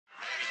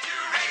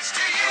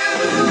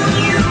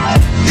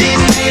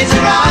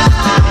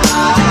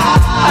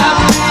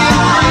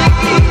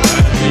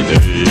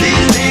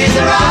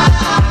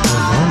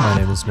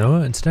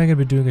Noah, and today I'm going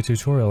to be doing a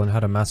tutorial on how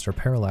to master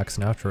Parallax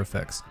in After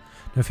Effects.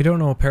 Now if you don't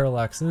know what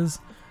Parallax is,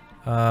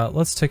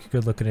 let's take a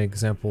good look at an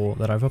example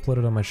that I've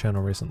uploaded on my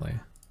channel recently.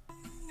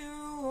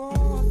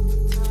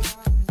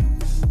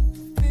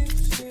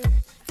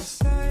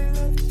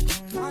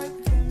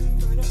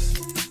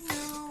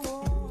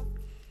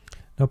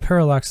 Now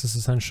parallax is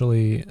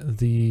essentially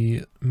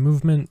the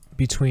movement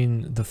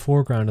between the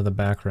foreground and the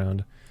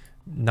background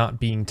not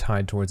being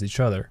tied towards each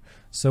other.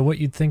 So what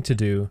you'd think to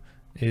do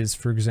is,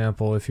 for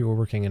example, if you were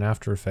working in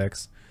After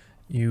Effects,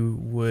 you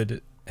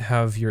would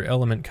have your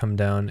element come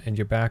down and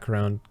your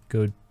background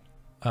go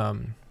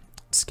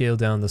scale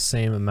down the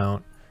same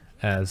amount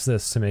as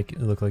this to make it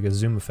look like a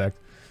zoom effect.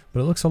 But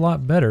it looks a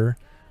lot better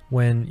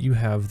when you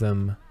have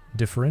them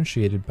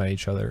differentiated by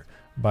each other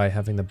by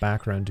having the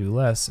background do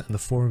less and the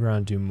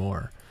foreground do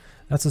more.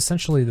 That's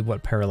essentially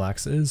what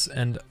parallax is,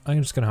 and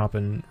I'm just going to hop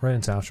in right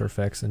into After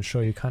Effects and show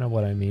you kind of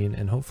what I mean,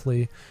 and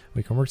hopefully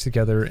we can work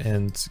together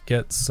and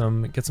get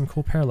some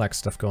cool parallax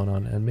stuff going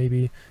on, and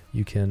maybe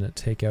you can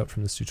take out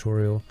from this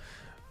tutorial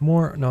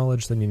more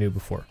knowledge than you knew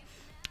before.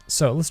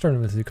 So let's start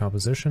with the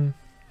composition.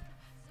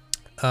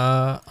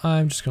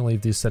 I'm just going to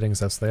leave these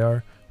settings as they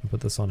are and put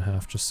this on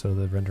half just so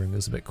the rendering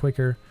is a bit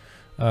quicker.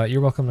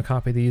 You're welcome to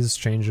copy these,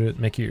 change it,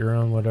 make it your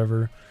own,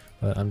 whatever,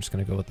 but I'm just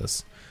going to go with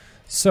this.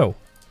 So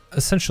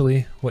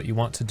essentially what you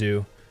want to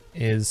do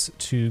is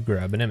to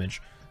grab an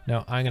image.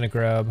 Now I'm going to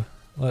grab,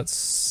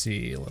 let's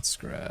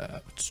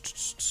grab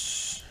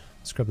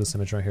this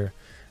image right here.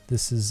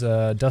 This is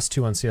Dust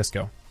 2 on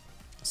CSGO.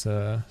 It's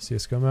a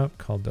CSGO map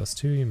called Dust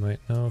 2. You might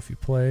know if you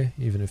play.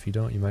 Even if you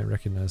don't, you might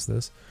recognize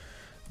this.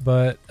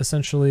 But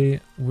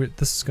essentially,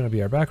 this is going to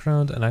be our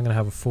background, and I'm going to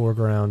have a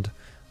foreground,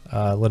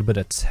 a little bit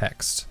of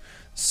text.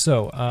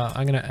 So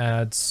I'm going to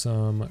add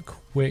some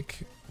quick,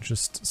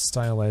 just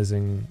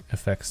stylizing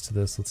effects to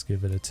this. Let's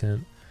give it a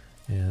tint,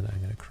 and I'm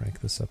going to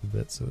crank this up a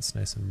bit so it's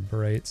nice and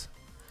bright.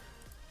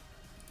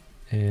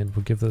 And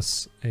we'll give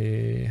this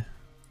a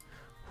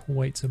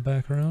white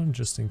background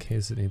just in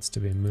case it needs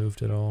to be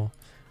moved at all.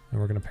 And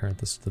we're going to parent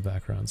this to the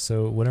background.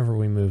 So whenever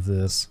we move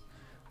this,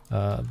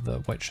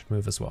 the white should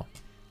move as well.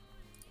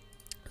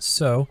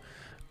 So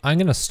I'm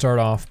going to start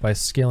off by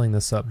scaling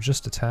this up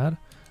just a tad.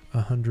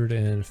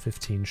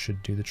 115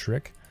 should do the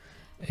trick.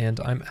 And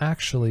I'm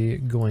actually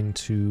going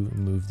to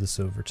move this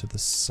over to the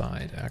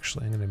side.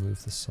 Actually, I'm going to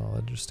move the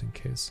solid just in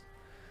case.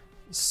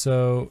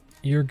 So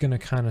you're going to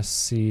kind of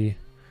see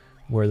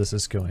where this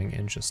is going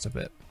in just a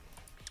bit.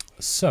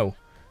 So,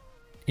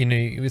 you know,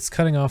 it's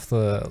cutting off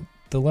the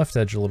left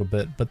edge a little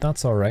bit, but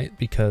that's all right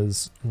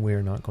because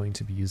we're not going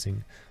to be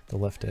using the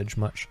left edge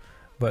much.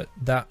 But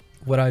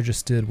what I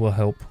just did will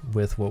help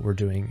with what we're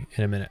doing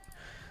in a minute.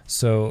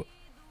 So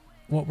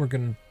what we're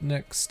going to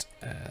next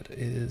add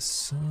is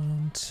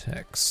some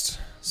text.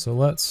 So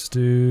let's just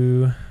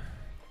do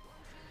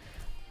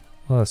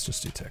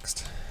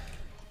text.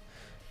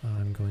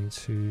 I'm going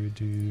to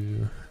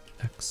do do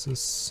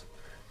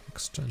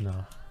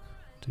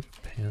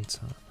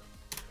Pantone.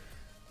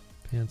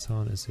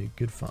 Pantone is a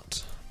good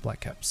font.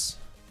 Black caps.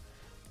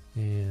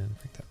 And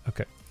like that.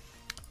 Okay.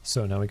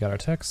 So now we got our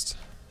text.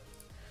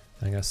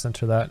 I'm going to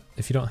center that.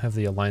 If you don't have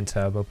the Align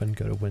tab open,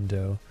 go to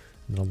Window,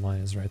 and the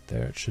Align is right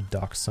there. It should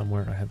dock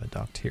somewhere. I have it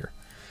docked here.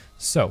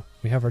 So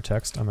we have our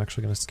text. I'm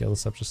actually going to scale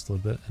this up just a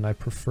little bit, and I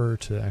prefer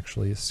to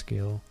actually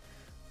scale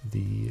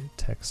the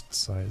text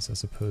size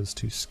as opposed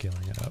to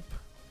scaling it up,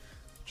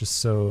 just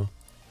so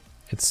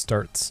it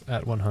starts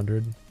at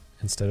 100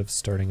 instead of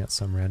starting at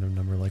some random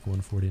number like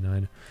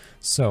 149.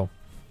 So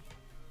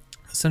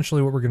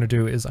essentially what we're going to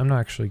do is I'm not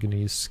actually going to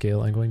use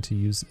scale. I'm going to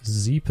use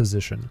Z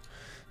position.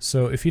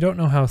 So if you don't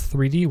know how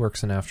 3D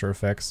works in After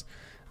Effects,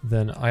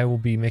 then I will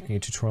be making a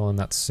tutorial on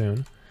that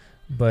soon.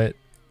 But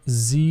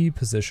Z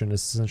position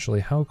is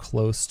essentially how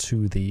close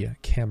to the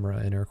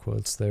camera, in air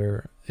quotes,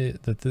 that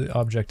the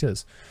object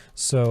is.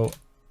 So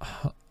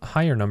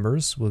higher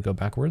numbers will go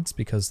backwards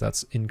because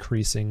that's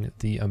increasing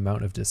the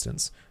amount of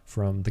distance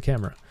from the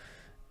camera,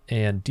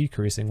 and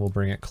decreasing will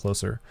bring it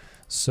closer.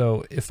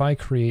 So if I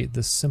create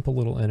this simple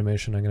little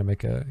animation, I'm going to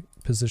make a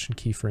position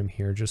keyframe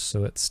here just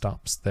so it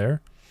stops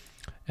there,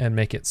 and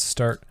make it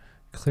start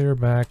clear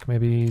back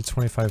maybe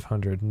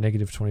 2500,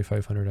 negative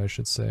 2500 I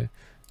should say,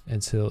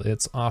 until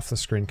it's off the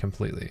screen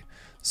completely.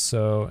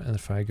 So, and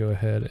if I go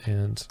ahead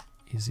and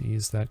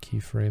ease that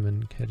keyframe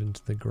and head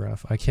into the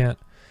graph, I can't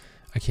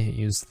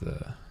use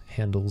the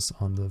handles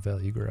on the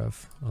value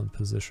graph on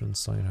position,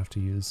 so I'm gonna have to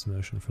use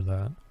motion for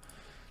that.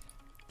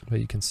 But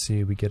you can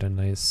see we get a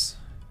nice,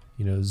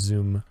 you know,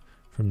 zoom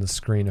from the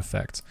screen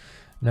effect.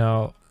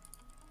 Now,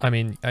 I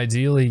mean,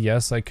 ideally,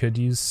 yes, I could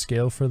use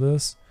scale for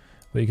this,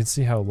 but you can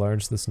see how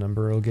large this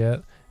number will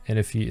get. And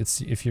if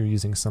you're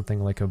using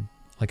something like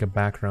a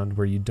background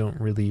where you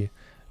don't really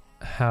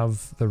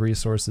have the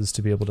resources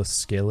to be able to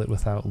scale it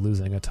without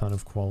losing a ton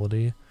of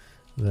quality,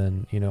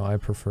 then, you know, I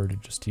prefer to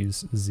just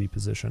use Z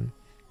position.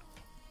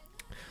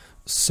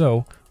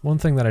 So one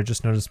thing that I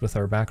just noticed with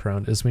our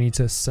background is we need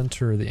to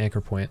center the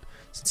anchor point.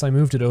 Since I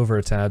moved it over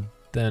a tad,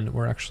 then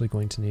we're actually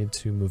going to need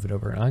to move it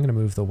over. I'm going to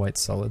move the white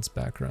solids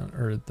background,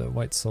 or the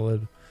white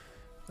solid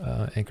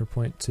anchor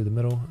point to the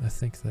middle. I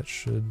think that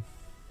should,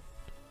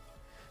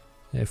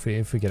 if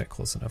we get it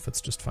close enough,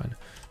 it's just fine.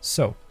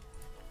 So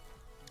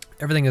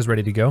everything is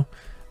ready to go.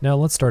 Now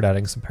let's start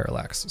adding some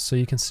parallax. So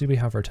you can see we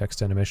have our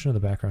text animation and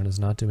the background is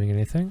not doing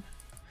anything.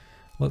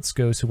 Let's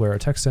go to where our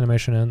text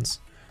animation ends,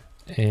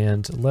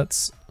 and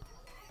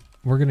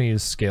we're going to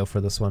use scale for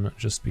this one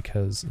just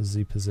because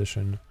Z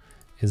position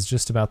is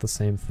just about the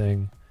same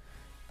thing,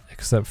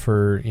 except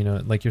for, you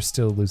know, like you're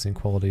still losing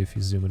quality if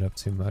you zoom it up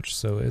too much,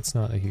 so it's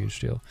not a huge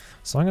deal.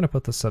 So I'm going to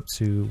put this up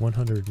to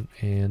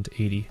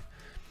 180,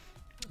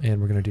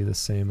 and we're going to do the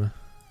same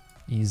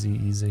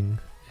easing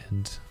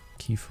and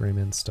keyframe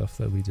and stuff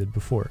that we did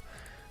before.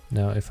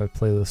 Now if I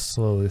play this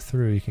slowly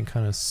through, you can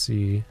kind of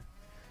see,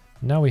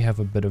 now we have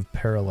a bit of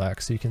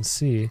parallax. You can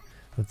see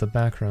that the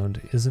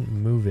background isn't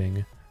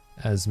moving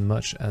as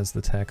much as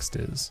the text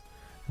is.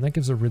 And that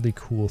gives a really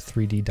cool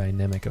 3D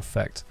dynamic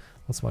effect.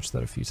 Let's watch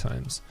that a few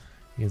times.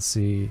 You can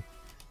see,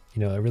 you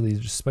know, it really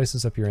just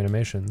spices up your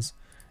animations.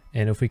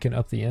 And if we can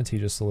up the ante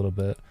just a little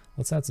bit,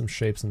 let's add some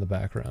shapes in the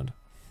background.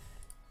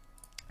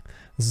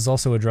 This is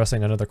also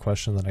addressing another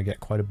question that I get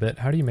quite a bit.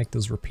 How do you make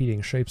those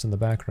repeating shapes in the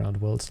background?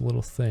 Well, it's a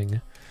little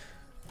thing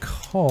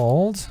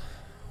called,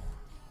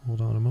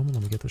 hold on a moment,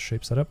 let me get the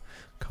shape set up,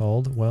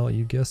 called, well,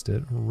 you guessed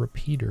it,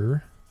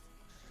 repeater.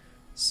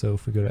 So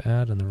if we go to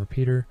add and the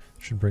repeater,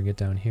 should bring it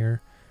down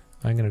here.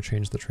 I'm going to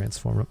change the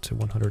transform up to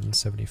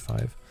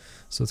 175.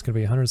 So it's going to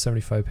be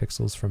 175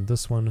 pixels from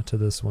this one to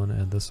this one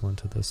and this one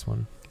to this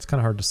one. It's kind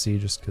of hard to see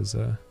just because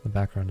the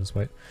background is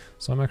white.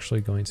 So I'm actually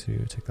going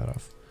to take that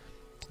off.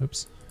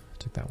 Oops,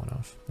 took that one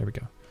off. There we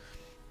go.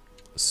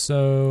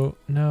 So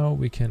now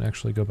we can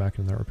actually go back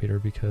in that repeater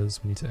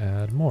because we need to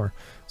add more.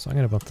 So I'm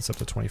going to bump this up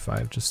to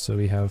 25 just so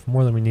we have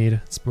more than we need.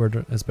 It's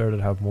better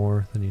to have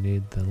more than you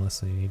need than less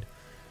than you need.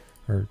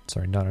 Or,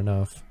 sorry, not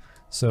enough.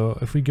 So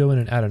if we go in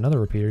and add another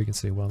repeater, you can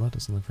see, well, that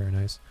doesn't look very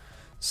nice.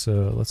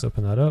 So let's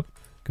open that up,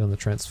 go in the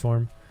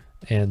transform,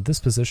 and this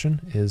position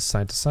is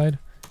side to side,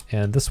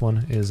 and this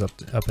one is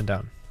up and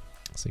down.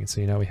 So you can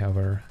see now we have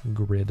our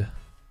grid.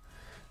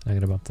 I'm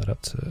going to bump that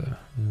up to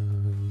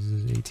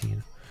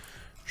 18.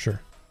 Sure,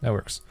 that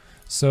works.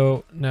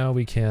 So now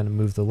we can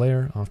move the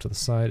layer off to the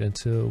side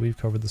until we've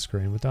covered the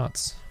screen with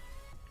dots.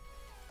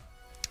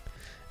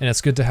 And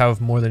it's good to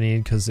have more than you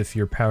need because if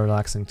you're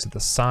parallaxing to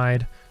the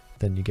side,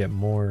 then you get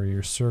more of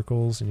your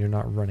circles and you're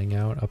not running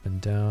out up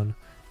and down.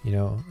 You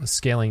know,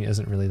 scaling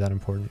isn't really that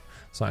important.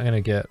 So I'm going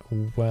to get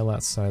well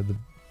outside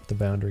the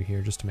boundary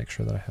here just to make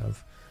sure that I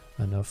have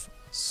enough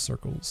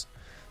circles.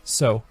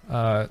 So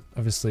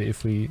obviously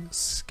if we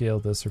scale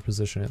this or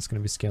position it, it's going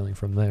to be scaling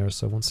from there.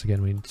 So once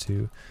again we need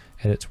to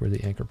edit to where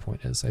the anchor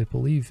point is. I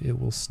believe it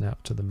will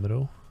snap to the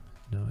middle.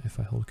 No, if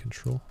I hold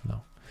control,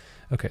 no.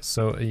 Okay,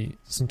 so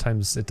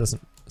sometimes it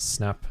doesn't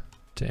snap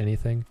to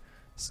anything.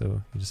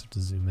 So you just have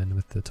to zoom in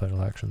with the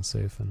title action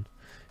safe and,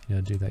 you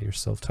know, do that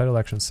yourself. Title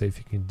action safe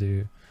you can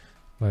do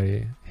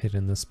by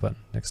hitting this button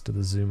next to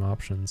the zoom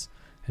options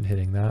and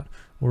hitting that,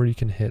 or you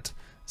can hit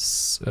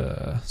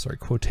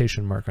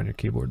quotation mark on your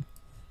keyboard.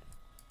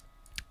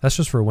 That's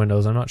just for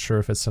Windows. I'm not sure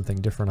if it's something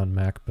different on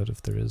Mac, but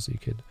if there is, you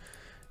could,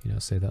 you know,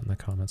 say that in the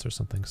comments or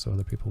something so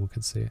other people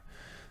could see.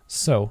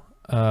 So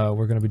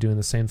we're going to be doing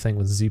the same thing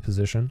with Z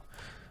position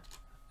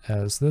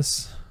as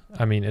this.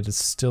 I mean, it is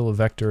still a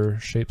vector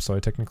shape, so I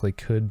technically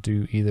could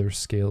do either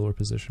scale or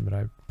position, but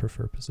I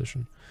prefer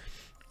position.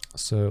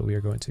 So we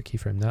are going to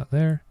keyframe that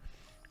there.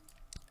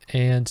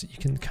 And you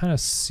can kind of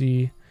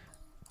see,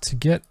 to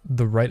get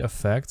the right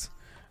effect,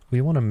 we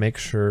want to make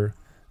sure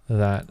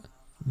that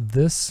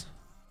this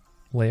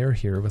layer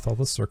here with all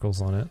the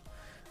circles on it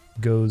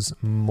goes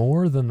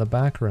more than the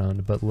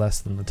background, but less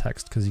than the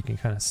text, because you can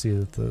kind of see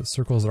that the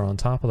circles are on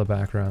top of the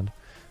background,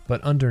 but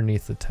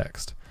underneath the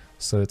text.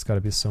 So it's got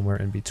to be somewhere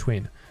in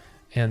between.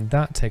 And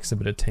that takes a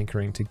bit of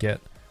tinkering to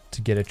get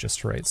it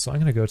just right. So I'm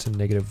going to go to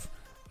negative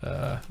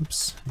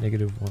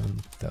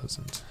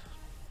 1000.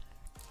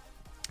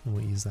 And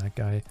we'll use that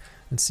guy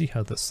and see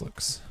how this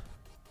looks.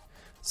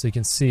 So you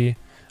can see,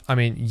 I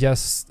mean,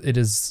 yes, it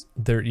is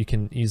there. You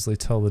can easily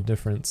tell the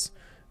difference.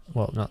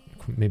 Well,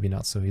 maybe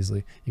not so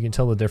easily. You can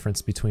tell the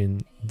difference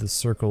between the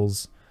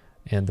circles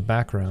and the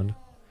background,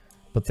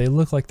 but they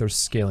look like they're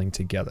scaling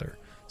together.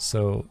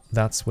 So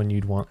that's when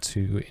you'd want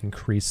to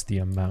increase the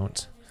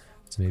amount.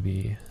 It's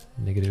maybe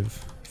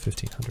negative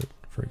 1500,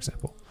 for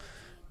example.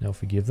 Now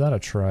if we give that a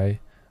try,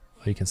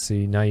 you can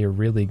see now you're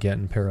really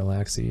getting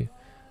parallaxy.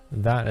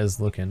 That is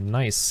looking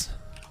nice.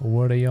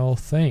 What do y'all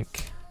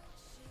think?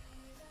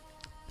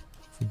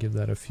 If we give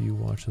that a few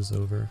watches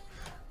over,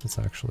 let's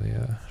actually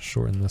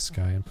shorten this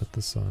guy and put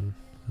this on,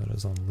 that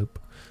is on loop.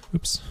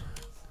 Oops.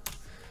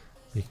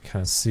 You can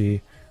kind of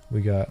see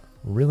we got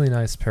really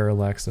nice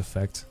parallax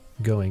effect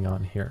going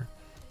on here.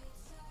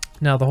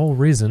 Now the whole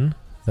reason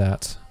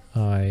that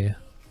I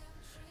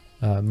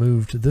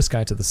moved this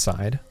guy to the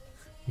side,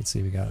 you can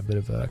see we got a bit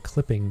of a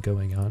clipping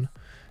going on,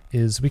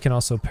 is we can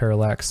also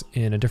parallax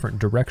in a different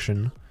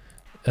direction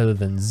other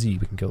than Z.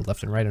 We can go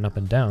left and right and up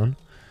and down.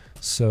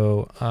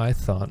 So I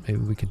thought maybe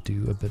we could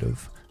do a bit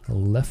of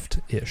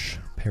left-ish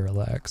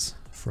parallax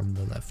from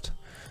the left.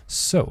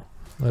 So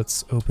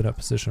let's open up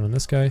position on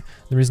this guy.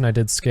 The reason I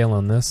did scale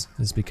on this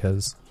is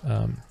because,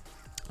 the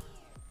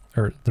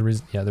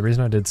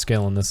reason I did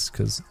scale on this is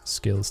because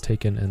scale is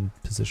taken and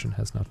position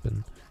has not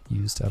been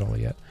used at all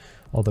yet.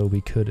 Although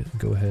we could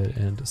go ahead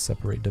and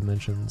separate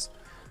dimensions.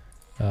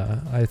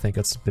 I think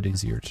it's a bit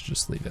easier to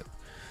just leave it.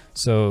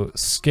 So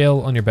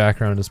scale on your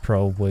background is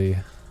probably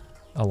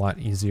a lot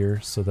easier.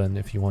 So then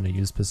if you want to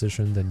use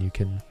position, then you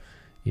can,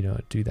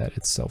 do that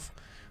itself.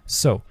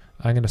 So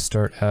I'm going to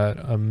start at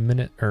a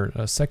minute or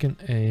a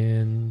second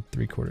and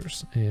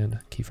 3/4 and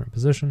keyframe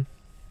position.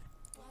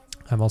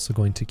 I'm also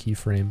going to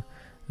keyframe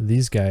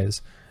these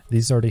guys.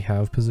 These already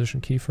have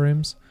position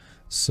keyframes.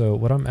 So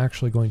what I'm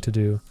actually going to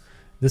do,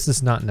 this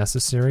is not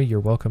necessary. You're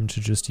welcome to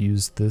just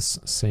use this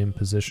same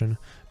position,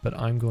 but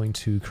I'm going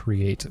to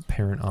create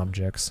parent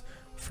objects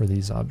for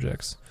these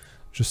objects,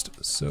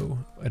 just so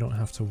I don't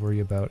have to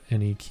worry about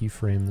any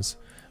keyframes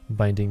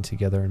binding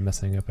together and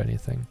messing up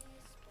anything.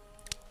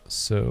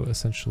 So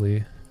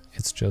essentially,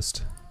 it's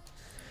just,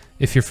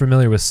 if you're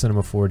familiar with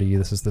Cinema 4D,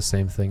 this is the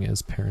same thing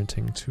as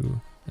parenting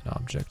to an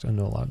object, a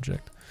null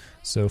object.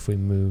 So if we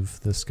move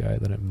this guy,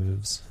 then it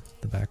moves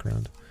the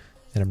background,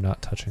 and I'm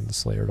not touching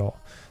this layer at all.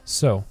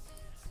 So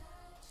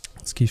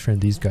let's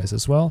keyframe these guys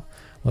as well.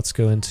 Let's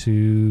go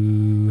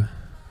into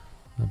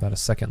about a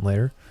second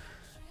layer,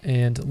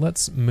 and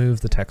let's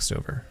move the text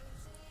over.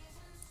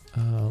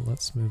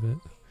 Let's move it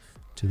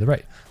to the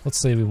right. Let's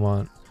say we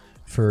want,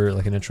 for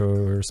like an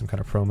intro or some kind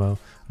of promo,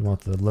 we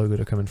want the logo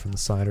to come in from the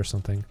side or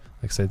something.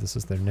 Like say this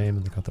is their name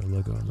and they got their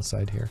logo on the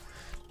side here.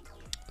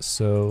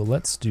 So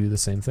let's do the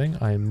same thing.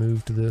 I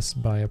moved this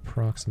by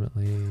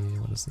approximately,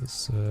 what is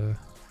this?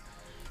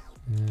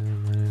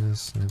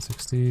 Minus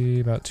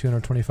 960, about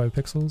 225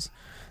 pixels.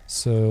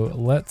 So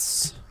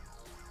let's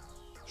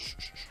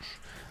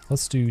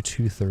do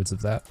 2/3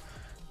 of that.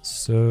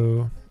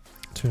 So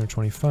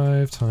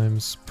 225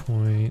 times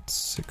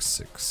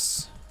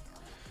 0.66.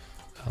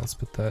 Let's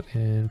put that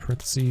in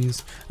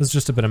parentheses. This is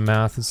just a bit of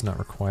math. It's not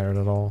required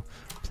at all.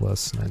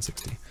 Plus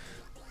 960.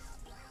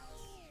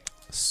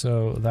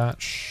 So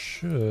that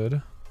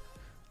should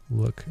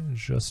look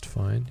just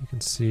fine. You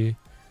can see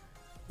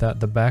that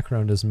the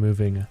background is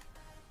moving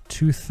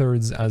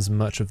 2/3 as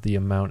much of the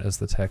amount as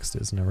the text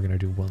is. Now we're going to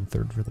do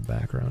 1/3 for the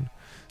background.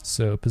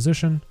 So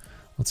position,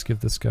 let's give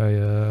this guy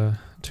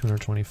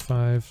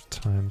 225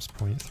 times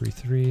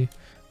 0.33.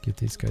 Give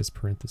these guys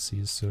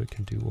parentheses so it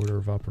can do order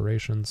of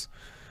operations.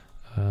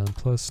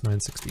 Plus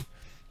 960.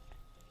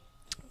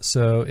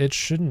 So it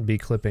shouldn't be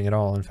clipping at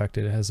all. In fact,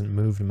 it hasn't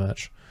moved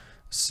much.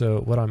 So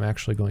what I'm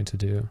actually going to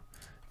do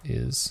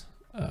is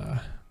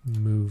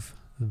move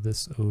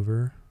this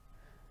over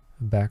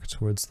back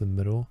towards the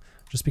middle,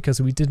 just because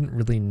we didn't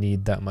really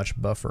need that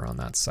much buffer on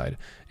that side.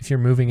 If you're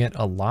moving it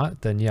a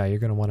lot, then yeah, you're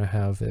going to want to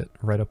have it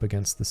right up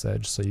against this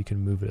edge so you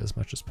can move it as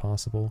much as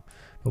possible.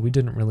 But we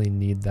didn't really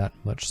need that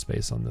much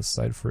space on this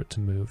side for it to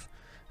move.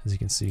 As you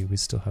can see, we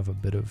still have a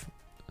bit of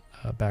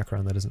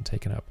background that isn't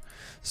taken up.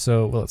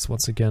 So let's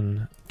once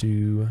again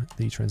do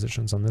the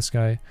transitions on this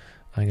guy.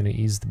 I'm going to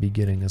ease the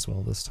beginning as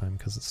well this time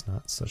because it's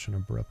not such an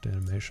abrupt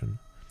animation.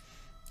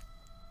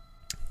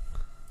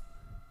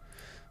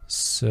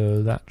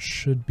 So that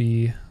should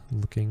be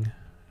looking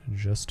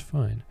just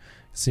fine.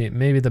 See,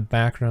 maybe the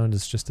background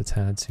is just a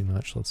tad too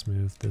much. Let's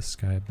move this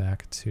guy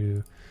back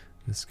to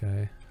this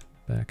guy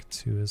back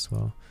to as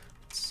well.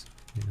 Let's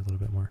maybe a little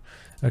bit more.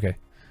 Okay.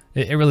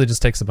 It really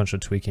just takes a bunch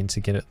of tweaking to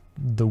get it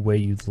the way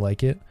you'd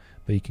like it,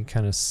 but you can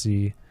kind of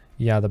see,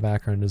 yeah, the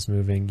background is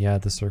moving, yeah,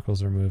 the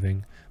circles are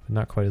moving, but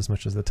not quite as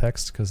much as the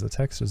text, because the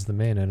text is the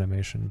main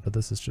animation, but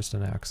this is just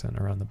an accent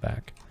around the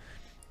back.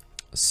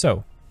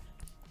 So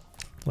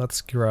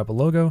let's grab a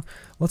logo.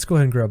 Let's go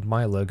ahead and grab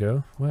my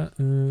logo. Well,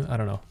 I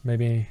don't know,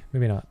 maybe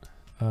not.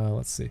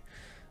 Let's see.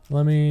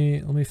 Let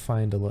me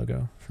find a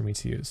logo for me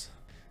to use.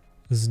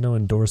 This is no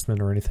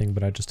endorsement or anything,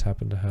 but I just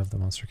happen to have the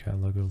Monster Cat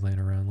logo laying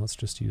around. Let's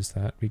just use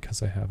that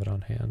because I have it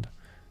on hand.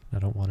 I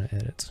don't want to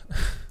edit.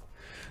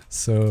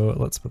 So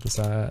let's put this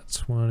at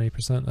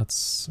 20%.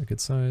 That's a good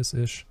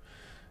size-ish.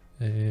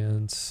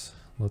 And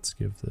let's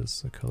give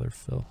this a color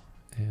fill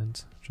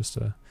and just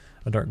a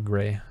dark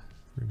gray,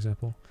 for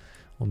example.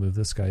 We'll move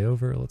this guy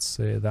over. Let's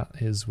say that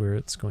is where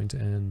it's going to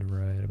end,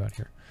 right about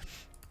here.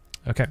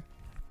 Okay.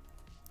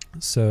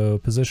 So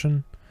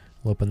position.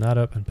 We'll open that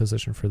up and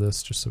position for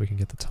this just so we can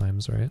get the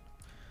times right.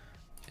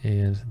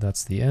 And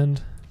that's the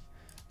end.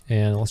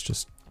 And let's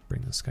just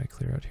bring this guy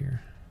clear out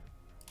here.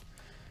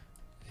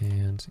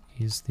 And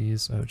ease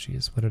these. Oh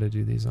geez, what did I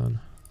do these on?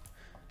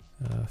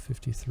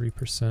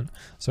 53%.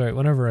 Sorry,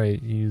 whenever I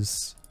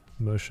use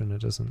motion,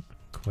 it doesn't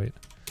quite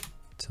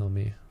tell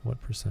me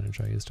what percentage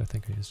I used. I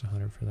think I used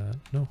 100 for that.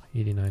 No,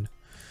 89.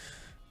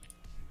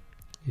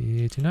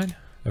 89?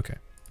 Okay.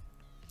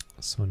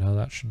 So now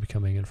that should be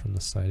coming in from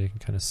the side. You can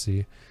kind of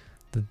see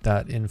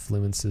that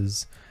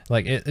influences,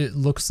 like it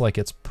looks like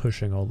it's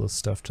pushing all this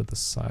stuff to the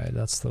side.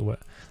 That's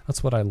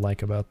what I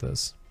like about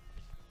this.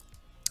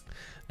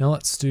 Now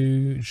let's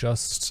do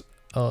just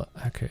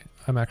okay,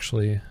 I'm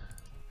actually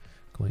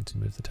going to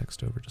move the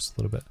text over just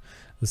a little bit.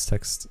 This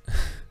text,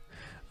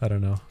 I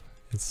don't know,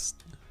 it's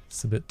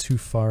a bit too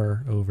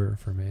far over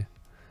for me.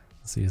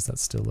 Let's see, does that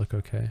still look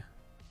okay?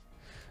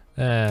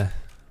 I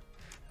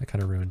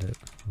kind of ruined it.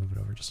 Move it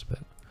over just a bit.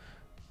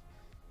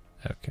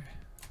 Okay,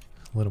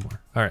 a little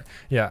more. All right,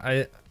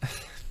 yeah,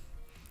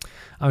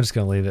 I'm just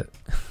gonna leave it.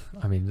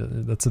 I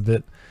mean, that's a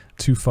bit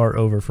too far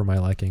over for my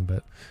liking,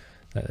 but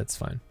that's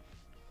fine.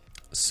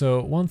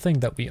 So one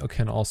thing that we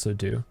can also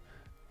do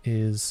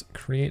is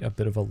create a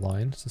bit of a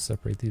line to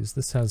separate these.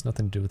 This has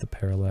nothing to do with the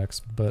parallax,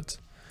 but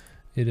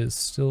it is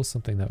still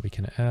something that we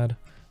can add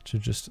to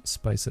just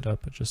spice it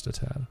up just a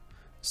tad.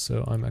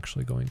 So I'm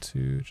actually going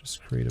to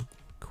just create a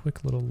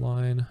quick little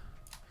line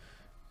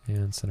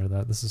and center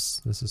that. This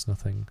is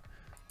nothing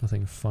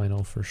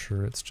final for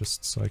sure. It's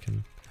just so I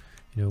can,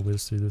 you know,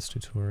 whiz through this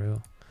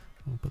tutorial.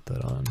 I'll put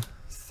that on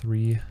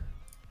 3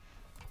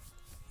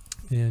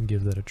 and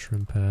give that a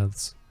trim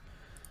paths.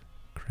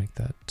 Crank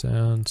that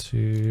down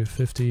to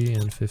 50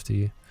 and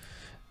 50,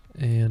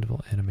 and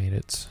we'll animate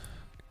it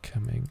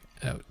coming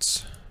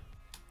out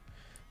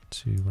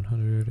to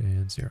 100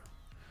 and 0.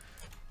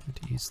 Need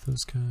to ease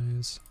those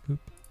guys. Oop.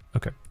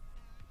 Okay,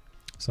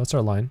 so that's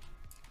our line.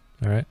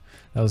 All right,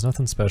 that was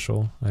nothing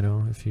special. I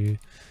know if you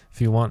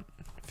want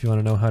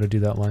to know how to do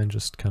that line,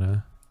 just kind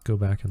of go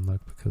back and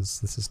look,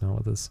 because this is not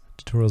what this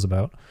tutorial is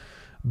about.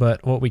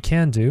 But what we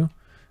can do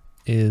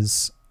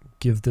is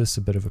give this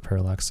a bit of a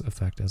parallax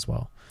effect as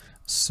well.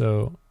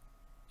 So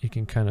you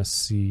can kind of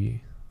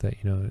see that,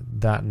 you know,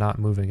 that not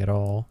moving at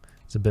all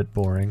is a bit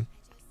boring.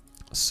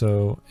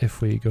 So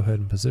if we go ahead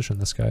and position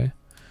this guy,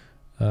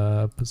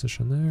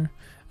 position there,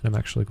 and I'm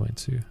actually going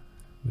to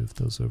move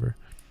those over.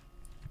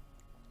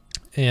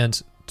 And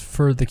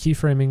for the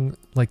keyframing,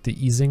 like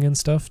the easing and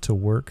stuff to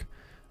work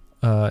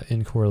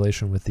in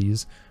correlation with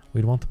these,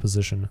 we'd want the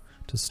position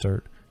to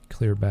start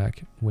clear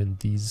back when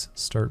these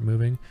start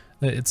moving.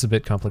 It's a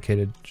bit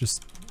complicated,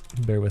 just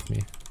bear with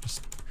me.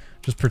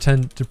 Just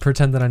pretend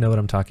that I know what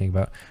I'm talking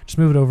about. Just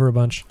move it over a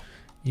bunch,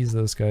 ease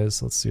those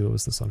guys. Let's see, what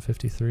was this on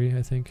 53,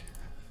 I think?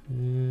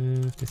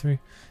 53?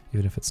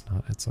 Even if it's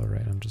not, it's all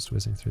right. I'm just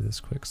whizzing through this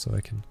quick so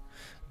I can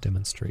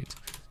demonstrate.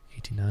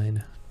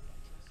 89.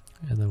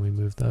 And then we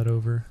move that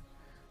over.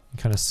 You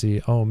kind of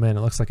see, oh man,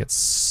 it looks like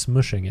it's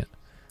smushing it.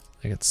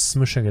 Like it's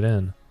smushing it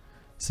in.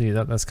 See,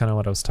 that's kind of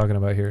what I was talking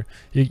about here.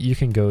 You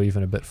can go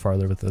even a bit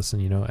farther with this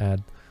and, you know,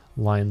 add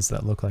lines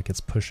that look like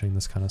it's pushing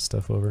this kind of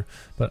stuff over.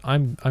 But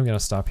I'm gonna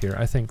stop here.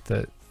 I think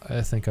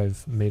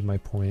I've made my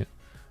point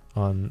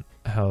on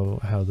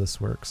how this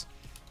works.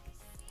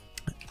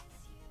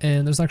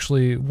 And there's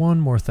actually one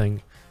more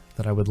thing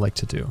that I would like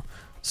to do.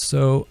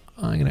 So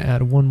I'm gonna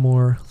add one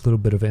more little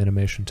bit of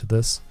animation to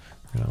this.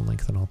 I'm gonna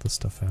lengthen all this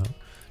stuff out.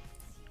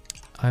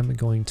 I'm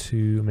going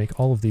to make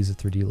all of these a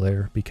 3D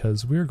layer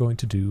because we're going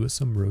to do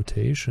some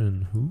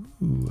rotation.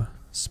 Ooh,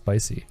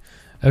 spicy.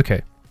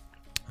 Okay,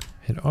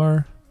 hit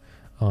R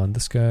on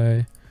this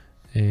guy,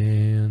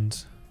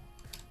 and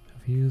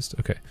have used,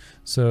 okay,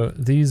 so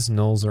these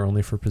nulls are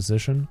only for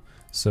position,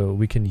 so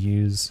we can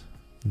use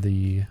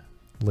the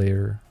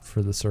layer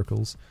for the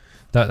circles.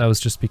 That was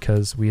just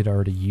because we had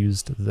already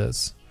used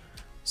this.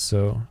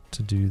 So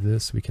to do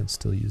this, we can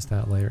still use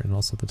that layer and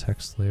also the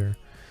text layer.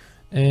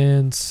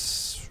 And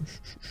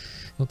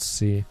let's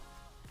see,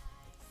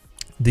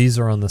 these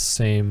are on the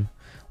same,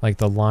 like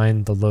the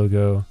line, the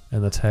logo,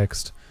 and the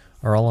text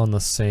are all on the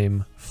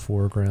same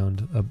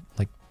foreground.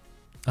 Like,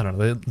 I don't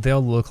know, they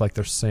all look like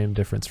they're same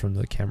difference from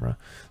the camera.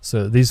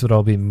 So these would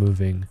all be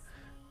moving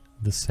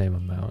the same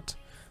amount.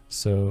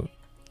 So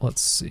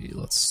let's see,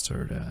 let's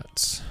start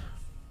at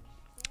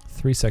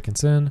 3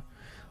 seconds in.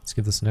 Let's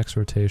give this an X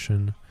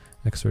rotation,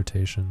 X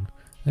rotation,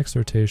 X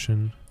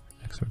rotation,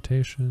 X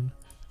rotation,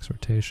 X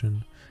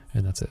rotation,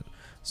 and that's it.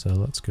 So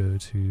let's go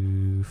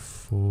to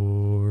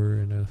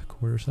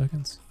 4¼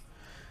 seconds.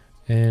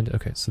 And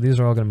okay, so these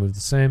are all going to move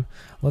the same.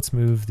 Let's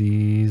move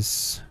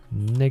these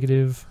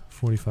 -45,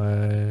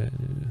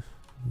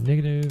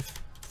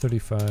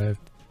 -35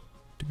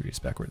 degrees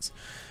backwards.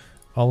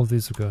 All of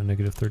these will go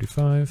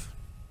 -35.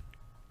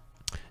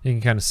 You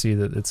can kind of see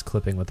that it's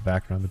clipping with the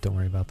background, but don't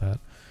worry about that.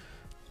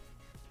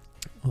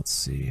 Let's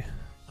see,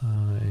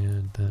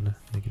 and then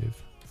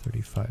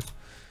 -35.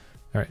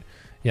 All right,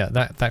 yeah,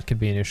 that could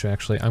be an issue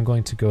actually. I'm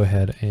going to go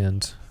ahead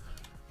and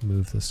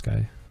move this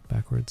guy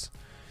backwards.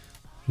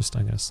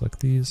 I'm going to select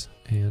these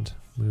and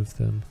move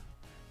them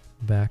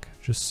back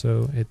just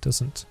so it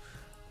doesn't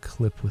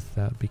clip with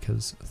that,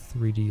 because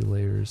 3D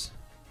layers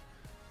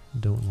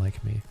don't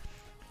like me.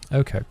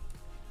 Okay.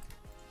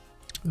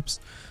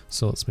 Oops.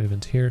 So let's move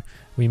into here.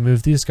 We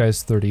move these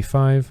guys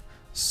 35.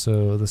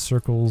 So the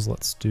circles,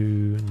 let's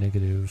do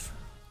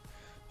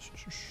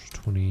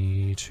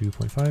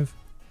 -22.5.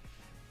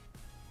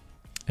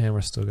 And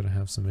we're still going to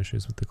have some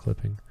issues with the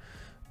clipping,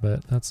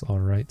 but that's all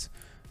right.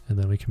 And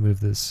then we can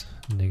move this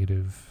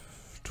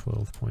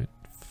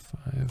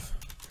 -12.5.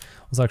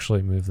 Let's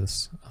actually move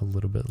this a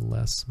little bit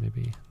less,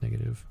 maybe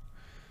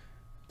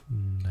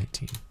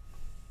 -19.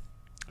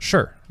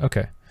 Sure,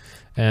 okay.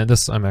 And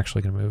this I'm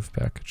actually going to move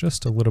back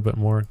just a little bit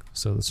more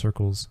so the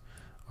circles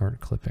aren't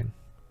clipping.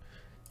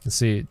 You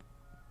see,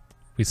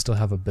 we still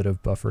have a bit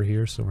of buffer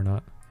here, so we're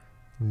not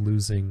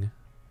losing.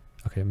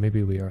 Okay,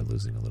 maybe we are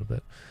losing a little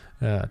bit.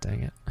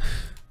 Dang it.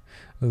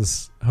 I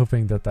was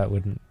hoping that that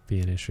wouldn't be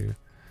an issue,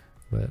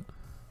 but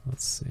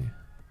let's see.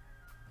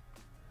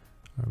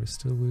 Are we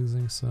still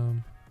losing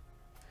some?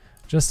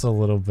 Just a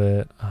little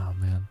bit. Oh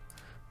man.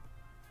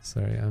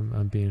 Sorry,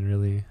 I'm being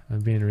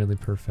really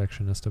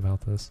perfectionist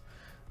about this.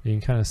 You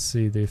can kind of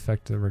see the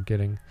effect that we're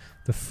getting.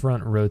 The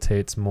front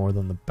rotates more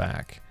than the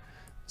back.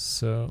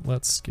 So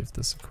let's give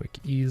this a quick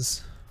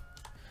ease.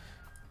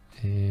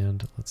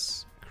 And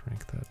let's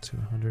crank that to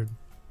 100.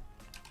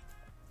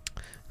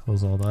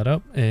 Close all that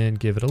up and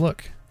give it a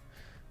look.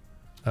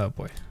 Oh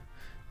boy.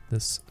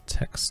 This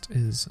text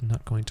is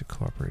not going to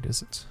cooperate,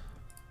 is it?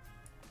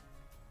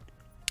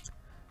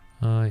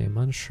 I am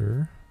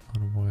unsure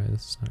on why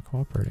this is not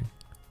cooperating.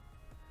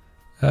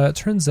 It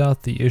turns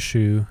out the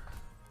issue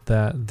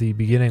that the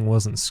beginning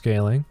wasn't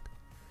scaling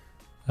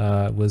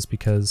was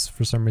because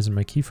for some reason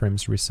my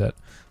keyframes reset.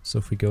 So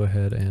if we go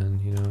ahead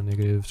and, you know,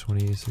 negative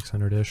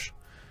 2600-ish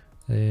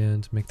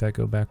and make that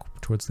go back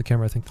towards the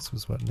camera, I think this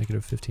was what,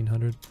 negative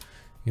 1500. You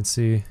can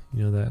see,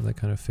 you know, that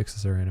kind of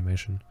fixes our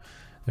animation.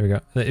 There we go.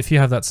 If you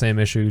have that same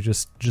issue,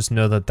 just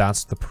know that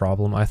that's the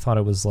problem. I thought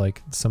it was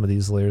like some of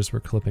these layers were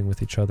clipping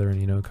with each other and,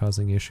 you know,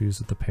 causing issues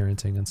with the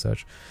parenting and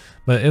such.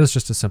 But it was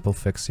just a simple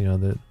fix, you know,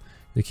 the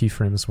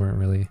keyframes weren't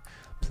really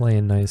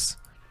playing nice.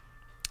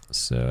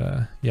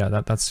 So yeah,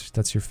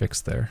 that's your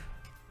fix there.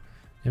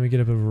 And we get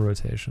a bit of a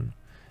rotation.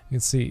 You can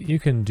see you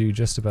can do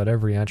just about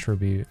every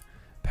attribute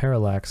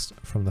parallaxed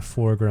from the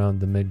foreground,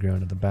 the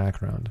midground, and the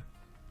background.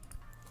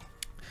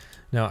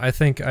 Now, I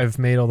think I've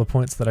made all the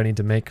points that I need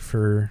to make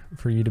for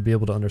you to be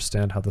able to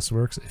understand how this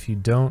works. If you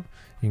don't,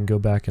 you can go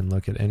back and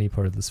look at any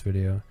part of this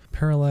video.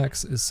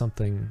 Parallax is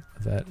something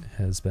that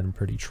has been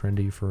pretty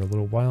trendy for a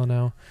little while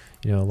now.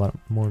 You know, a lot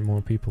more and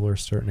more people are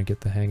starting to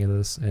get the hang of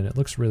this, and it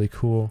looks really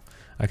cool.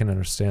 I can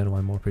understand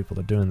why more people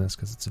are doing this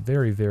because it's a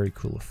very, very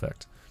cool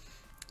effect.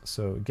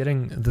 So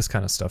getting this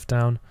kind of stuff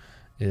down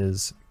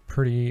is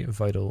pretty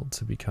vital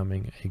to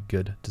becoming a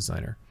good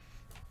designer.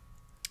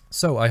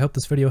 So I hope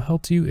this video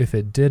helped you. If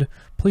it did,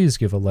 please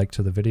give a like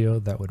to the video.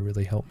 That would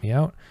really help me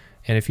out.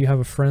 And if you have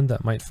a friend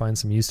that might find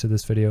some use to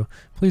this video,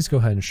 please go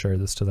ahead and share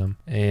this to them.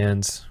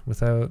 And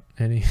without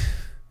any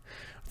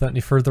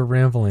further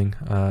rambling,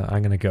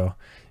 I'm gonna go.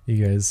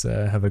 You guys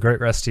have a great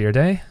rest of your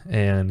day,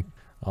 and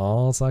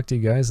I'll talk to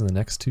you guys in the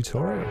next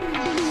tutorial.